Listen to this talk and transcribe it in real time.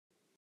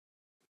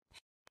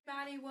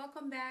everybody,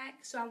 welcome back.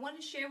 So I want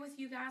to share with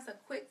you guys a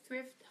quick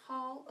thrift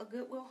haul, a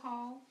Goodwill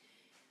haul.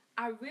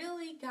 I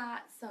really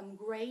got some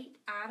great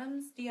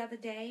items the other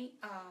day.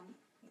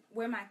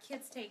 Where my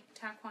kids take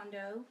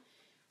Taekwondo,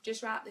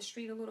 just right up the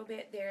street a little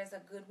bit, there's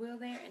a Goodwill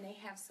there and they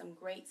have some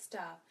great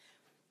stuff.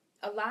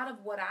 A lot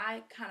of what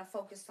I kind of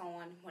focus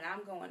on when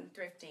I'm going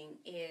thrifting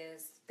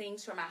is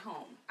things for my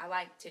home. I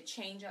like to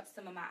change up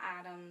some of my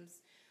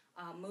items,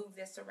 move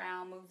this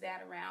around, move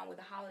that around. With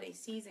the holiday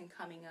season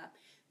coming up,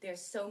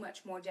 there's so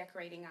much more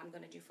decorating I'm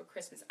going to do for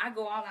Christmas. I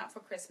go all out for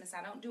Christmas.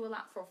 I don't do a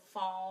lot for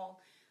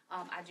fall.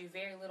 I do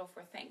very little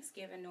for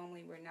Thanksgiving.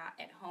 Normally we're not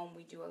at home.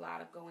 We do a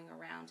lot of going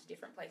around to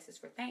different places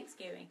for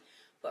Thanksgiving.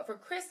 But for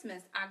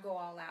Christmas, I go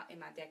all out in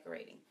my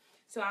decorating.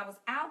 So I was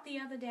out the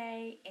other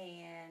day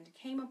and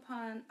came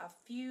upon a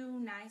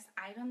few nice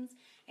items.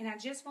 And I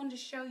just wanted to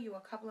show you a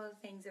couple of the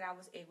things that I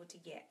was able to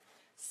get.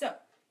 So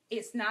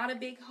it's not a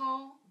big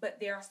haul, but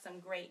there are some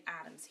great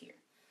items here.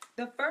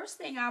 The first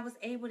thing I was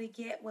able to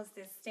get was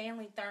this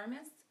Stanley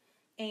thermos.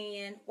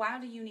 And why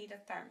do you need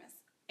a thermos?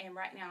 And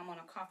right now I'm on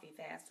a coffee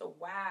fast, so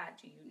why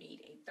do you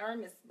need a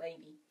thermos,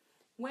 lady?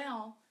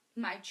 Well,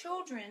 my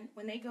children,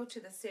 when they go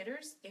to the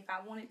Sitters, if I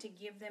wanted to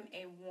give them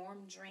a warm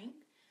drink,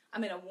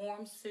 a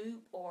warm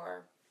soup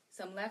or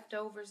some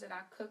leftovers that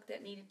I cooked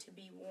that needed to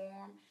be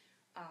warm,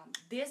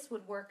 this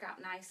would work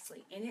out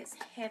nicely. And it's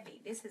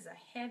heavy. This is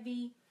a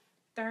heavy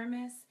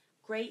thermos,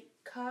 great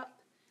cup,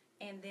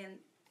 and then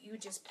you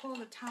just pull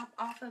the top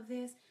off of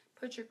this,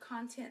 put your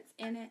contents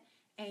in it,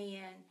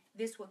 and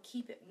this will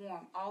keep it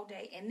warm all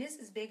day. And this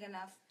is big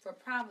enough for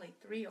probably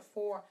 3 or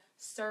 4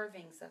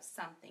 servings of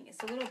something.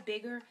 It's a little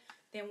bigger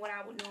than what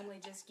I would normally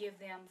just give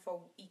them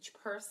for each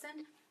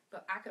person.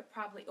 But I could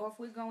probably, or if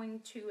we're going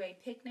to a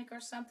picnic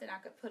or something, I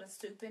could put a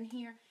soup in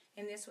here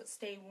and this would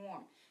stay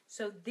warm.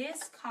 So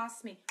this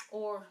cost me,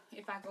 or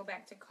if I go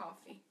back to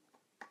coffee,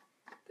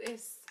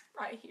 this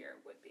right here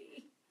would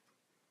be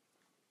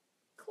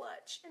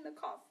clutch in the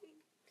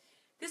coffee.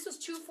 This was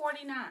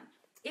 $2.49.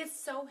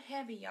 It's so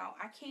heavy, y'all.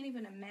 I can't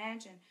even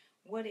imagine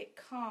what it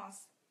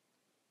costs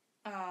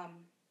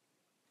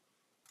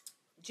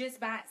just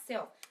by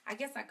itself. I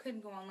guess I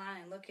couldn't go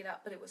online and look it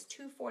up, but it was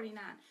 $2.49.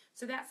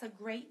 So that's a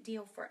great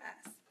deal for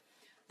us.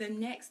 The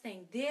next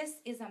thing, this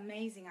is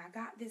amazing. I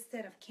got this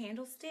set of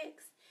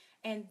candlesticks,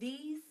 and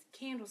these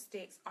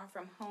candlesticks are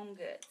from Home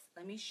Goods.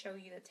 Let me show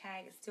you, the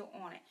tag is still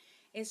on it.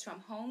 It's from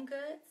Home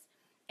Goods,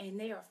 and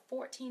they are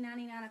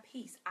 $14.99 a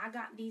piece. I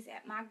got these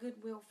at my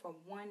Goodwill for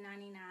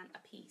 $1.99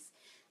 a piece.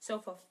 So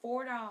for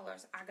 $4,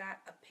 I got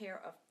a pair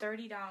of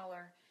 $30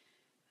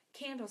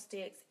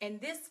 candlesticks.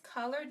 And this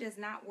color does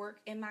not work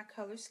in my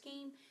color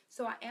scheme.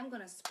 So I am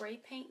going to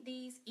spray paint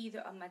these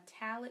either a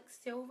metallic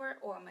silver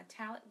or a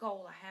metallic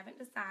gold. I haven't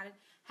decided.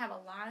 I have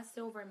a lot of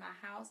silver in my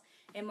house.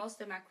 And most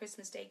of my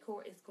Christmas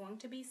decor is going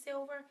to be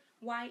silver,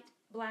 white,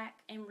 black,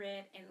 and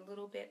red, and a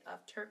little bit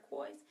of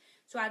turquoise.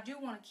 So I do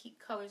want to keep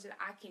colors that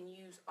I can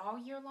use all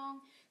year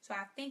long. So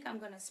I think I'm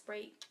going to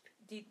spray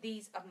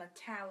these a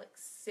metallic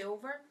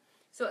silver.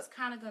 So it's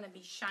kind of going to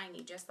be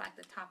shiny, just like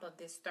the top of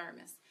this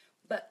thermos.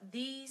 But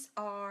these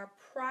are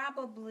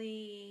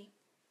probably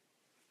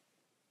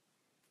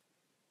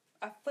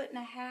 1.5 feet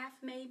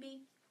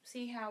maybe.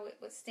 See how it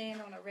would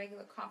stand on a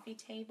regular coffee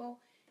table?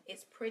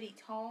 It's pretty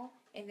tall.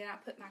 And then I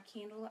put my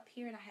candle up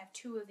here, and I have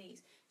 2 of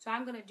these. So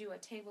I'm going to do a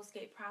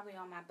tablescape probably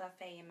on my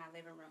buffet in my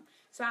living room.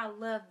 So I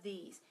love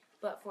these.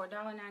 But for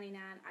 $1.99,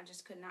 I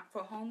just could not.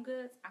 For Home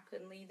Goods, I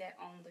couldn't leave that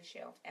on the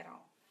shelf at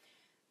all.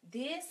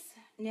 This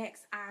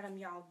next item,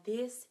 y'all,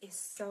 this is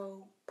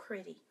so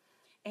pretty.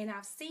 And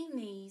I've seen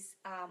these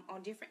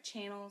on different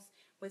channels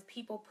with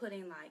people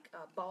putting like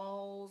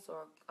balls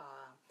or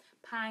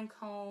pine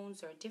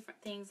cones or different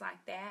things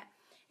like that.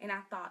 And I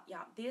thought,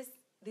 y'all, this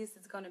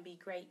is going to be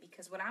great,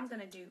 because what I'm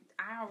going to do,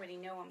 I already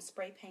know I'm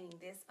spray painting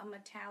this a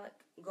metallic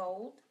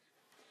gold.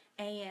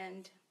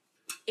 And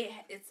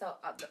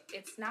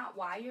it's not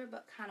wire,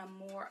 but kind of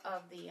more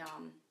of the,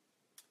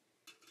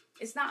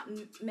 it's not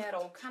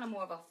metal, kind of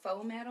more of a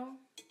faux metal.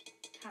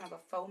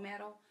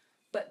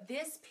 But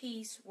this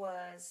piece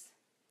was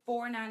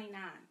 $4.99.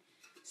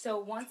 So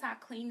once I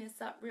clean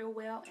this up real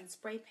well and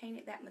spray paint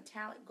it that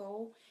metallic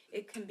gold,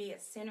 it can be a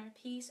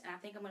centerpiece. And I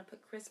think I'm going to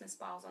put Christmas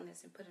balls on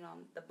this and put it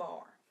on the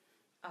bar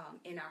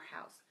in our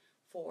house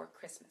for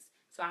Christmas.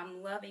 So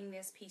I'm loving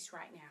this piece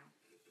right now.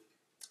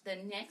 The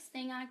next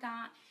thing I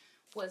got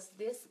was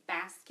this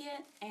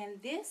basket,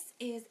 and this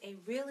is a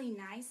really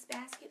nice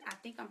basket. I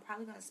think I'm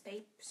probably going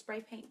to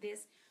spray paint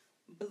this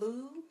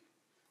blue,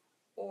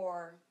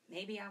 or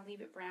maybe I'll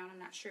leave it brown. I'm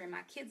not sure.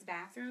 My kid's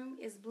bathroom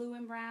is blue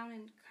and brown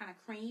and kind of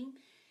cream,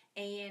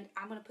 and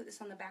I'm going to put this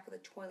on the back of the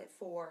toilet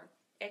for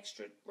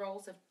extra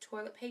rolls of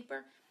toilet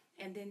paper,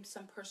 and then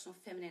some personal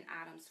feminine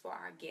items for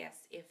our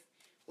guests if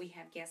we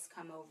have guests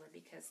come over,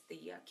 because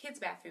the kids'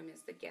 bathroom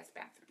is the guest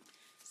bathroom.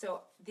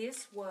 So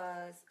this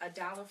was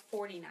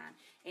 $1.49,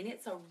 and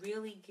it's a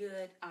really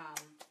good,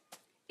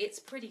 it's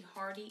pretty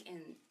hardy,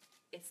 and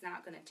it's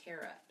not going to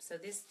tear up. So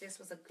this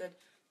was a good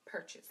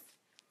purchase.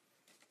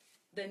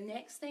 The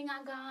next thing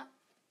I got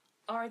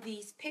are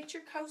these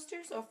picture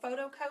coasters or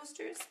photo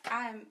coasters.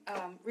 I'm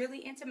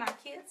really into my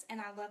kids and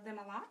I love them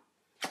a lot.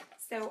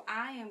 So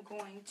I am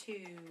going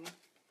to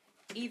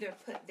either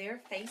put their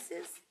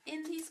faces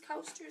in these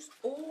coasters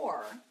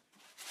or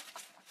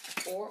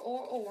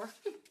or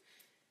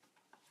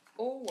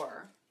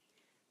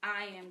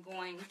I am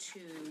going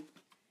to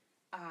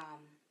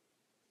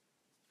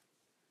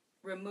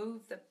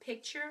remove the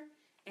picture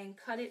and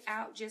cut it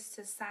out just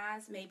to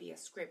size maybe a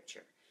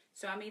scripture.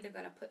 So I'm either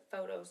going to put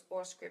photos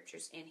or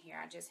scriptures in here.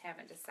 I just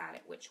haven't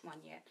decided which one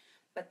yet.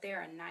 But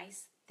they're a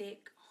nice,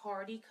 thick,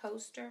 hardy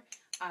coaster,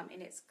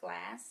 and it's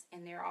glass,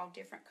 and they're all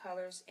different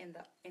colors in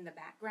the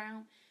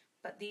background.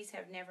 But these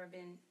have never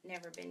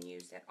been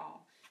used at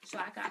all. So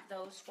I got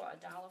those for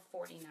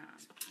 $1.49.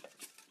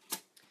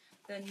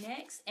 The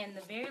next and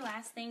the very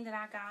last thing that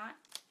I got,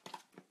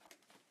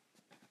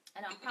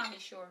 and I'm probably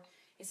sure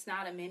it's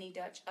not a mini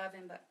Dutch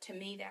oven, but to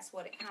me that's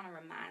what it kind of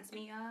reminds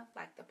me of,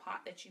 like the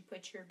pot that you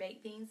put your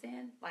baked beans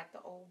in, like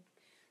the old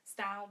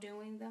style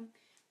doing them.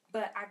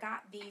 But I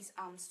got these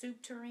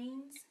soup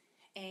tureens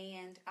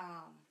and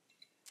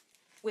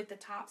with the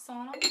tops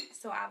on them.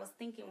 So I was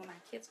thinking when my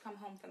kids come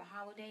home for the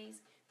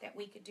holidays that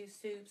we could do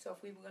soup. So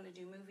if we were going to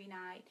do movie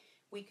night,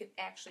 we could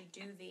actually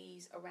do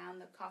these around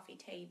the coffee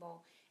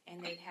table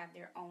and they'd have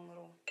their own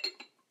little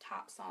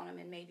tops on them,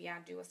 and maybe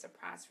I'll do a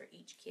surprise for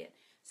each kid.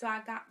 So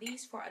I got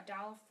these for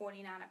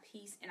 $1.49 a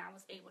piece, and I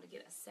was able to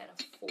get a set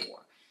of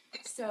 4.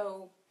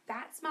 So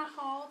that's my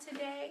haul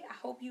today. I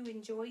hope you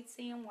enjoyed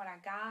seeing what I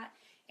got.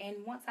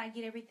 And once I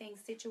get everything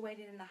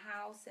situated in the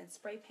house and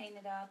spray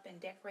painted up and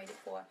decorated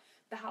for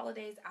the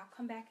holidays, I'll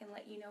come back and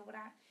let you know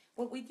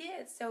what we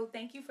did. So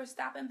thank you for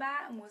stopping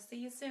by, and we'll see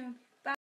you soon. Bye.